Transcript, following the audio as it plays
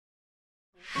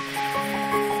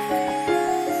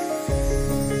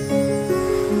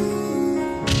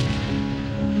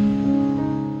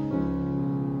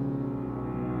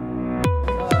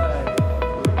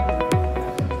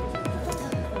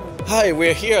Hi,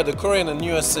 we're here at the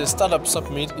Korea-U.S. Startup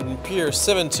Summit in Pier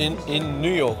 17 in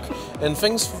New York. And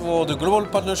thanks for the global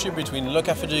partnership between Le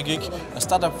Café du Geek, a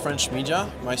startup French media,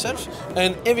 myself,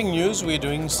 and Having News. We're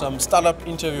doing some startup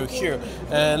interview here.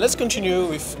 And let's continue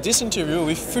with this interview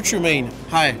with FutureMain.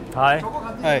 Hi. Hi.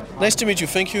 Hi. Nice to meet you.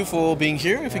 Thank you for being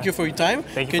here. Thank you for your time.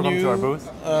 Thank you for coming to our booth.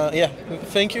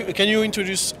 Thank you. Can you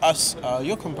introduce us,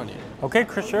 your company? Okay,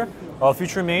 Chris, sure.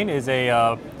 FutureMain is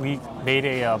we made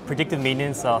a predictive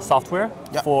maintenance software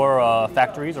for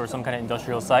factories or some kind of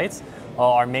industrial sites.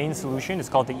 Our main solution is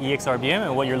called the EXRBM,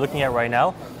 and what you're looking at right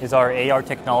now is our AR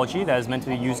technology that is meant to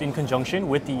be used in conjunction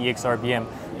with the EXRBM.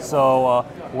 So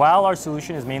while our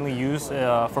solution is mainly used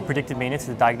for predictive maintenance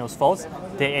to diagnose faults,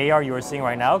 the AR you are seeing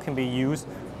right now can be used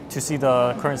to see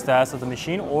the current status of the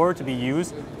machine or to be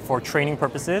used for training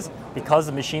purposes. Because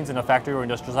the machines in a factory or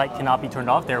industrial site cannot be turned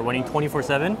off, they're running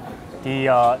 24/7.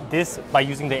 By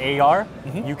using the AR,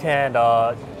 you can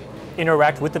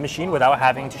interact with the machine without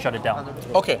having to shut it down.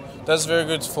 Okay, that's very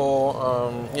good for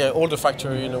all the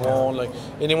factory in the world. Like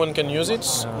anyone can use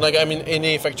it. Like I mean,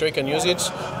 any factory can use it,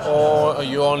 or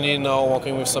you only now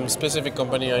working with some specific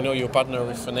company. I know you partner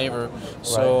with Naver.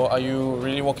 So are you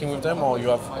really working with them, or you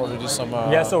have already some?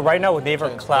 So right now with Naver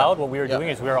Cloud, what we are doing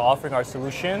is we are offering our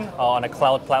solution on a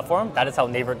cloud platform. That is how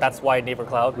Naver. That's why Naver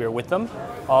Cloud. We are with them.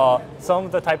 Some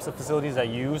of the types of facilities that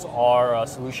use our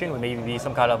solution would maybe be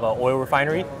some kind of oil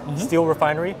refinery, steel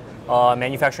refinery,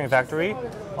 manufacturing factory,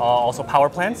 also power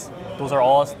plants. Those are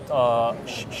all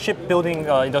shipbuilding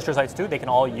industrial sites too. They can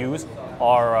all use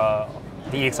our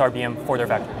the EXRBM for their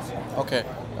factories. Okay.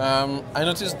 I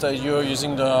noticed that you're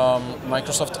using the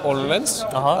Microsoft HoloLens.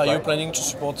 Are you planning to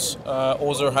support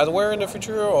other hardware in the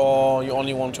future, or you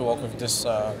only want to work with this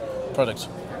product?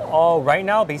 Right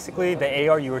now, basically, the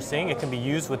AR you were seeing, it can be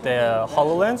used with the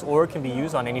HoloLens, or it can be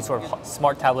used on any sort of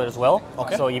smart tablet as well.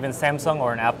 Okay. So even Samsung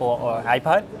or an Apple or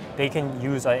iPad, they can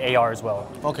use AR as well.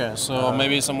 Okay, so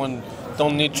maybe someone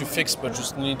don't need to fix, but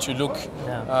just need to look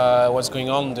what's going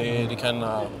on. They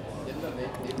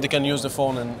can use the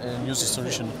phone and use the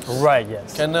solution. Right,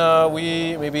 yes. Can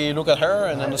we maybe look at her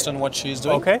and understand what she's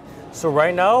doing? Okay, so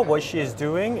right now, what she is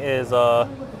doing is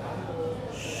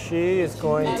she is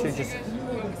going to just...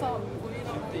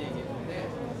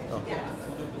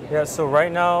 Yeah, so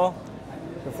right now,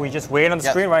 if we just wait on the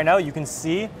screen right now, you can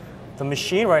see the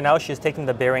machine right now, she's taking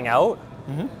the bearing out.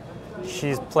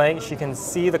 She's playing, she can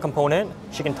see the component,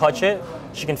 she can touch it,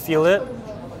 she can feel it,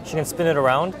 she can spin it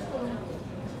around,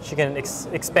 she can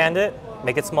expand it,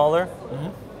 make it smaller,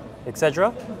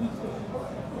 etc.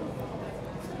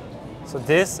 So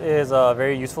this is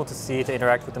very useful to see to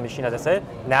interact with the machine, as I said.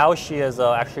 Now she has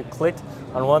actually clicked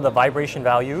on one of the vibration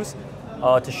values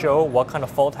to show what kind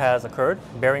of fault has occurred,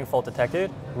 bearing fault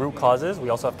detected, root causes. We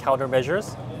also have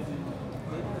countermeasures.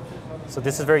 So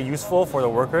this is very useful for the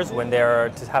workers when they're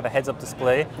to have a heads-up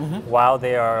display while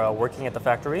they are working at the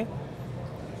factory.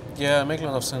 Yeah, it makes a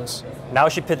lot of sense. Now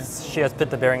she has put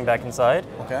the bearing back inside.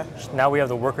 Okay. Now we have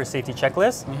the worker safety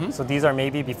checklist. So these are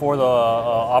maybe before the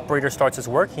operator starts his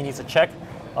work, he needs to check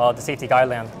the safety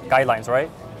guidelines,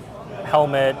 right?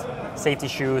 Helmet, safety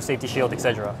shoes, safety shield,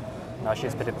 etc. Now she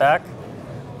has put it back.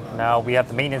 Now we have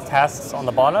the maintenance tasks on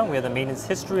the bottom. We have the maintenance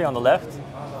history on the left.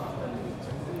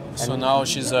 So now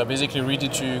she's basically ready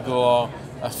to go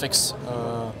fix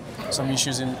some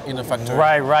issues in the factory.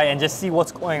 Right, and just see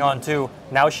what's going on too.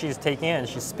 Now she's taking it and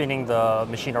she's spinning the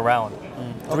machine around.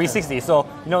 360. So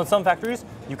in some factories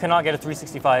you cannot get a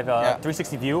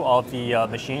 360 view of the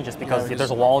machine just because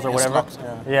there's walls or whatever. Locked,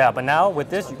 but now with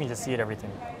this you can just see it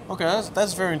everything. Okay,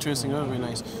 that's very interesting. That's very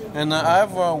nice. And I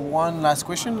have one last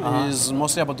question. Is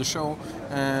mostly about the show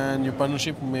and your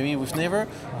partnership maybe with Naver.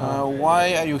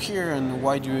 Why are you here, and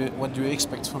what do you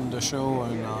expect from the show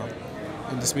and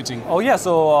in this meeting?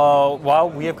 So while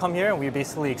we have come here, and we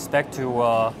basically expect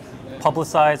to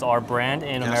publicize our brand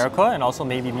in America, and also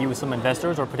maybe meet with some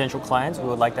investors or potential clients. We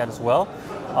would like that as well.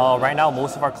 Right now,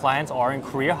 most of our clients are in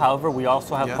Korea. However, we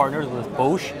also have partners with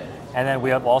Bosch. And then we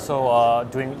have also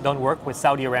done work with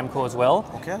Saudi Aramco as well,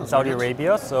 Saudi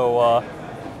Arabia. So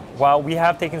while we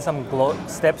have taken some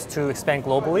steps to expand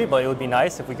globally, but it would be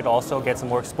nice if we could also get some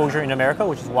more exposure in America,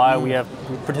 which is why we're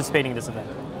participating in this event.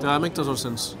 That makes total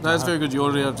sense. That's very good. You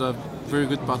already have a very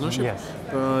good partnership. Yes.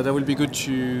 That will be good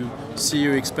to see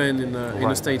you expand in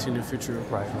the States in the future.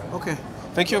 Right. Okay.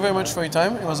 Thank you very much for your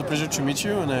time. It was a pleasure to meet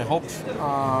you, and I hope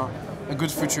a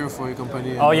good future for your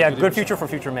company. Good future for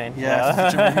FutureMain.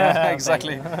 FutureMain,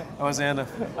 exactly. That was the end.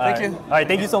 Thank you. All right,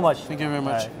 thank you so much. Thank you very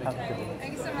much.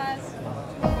 Thank you so much.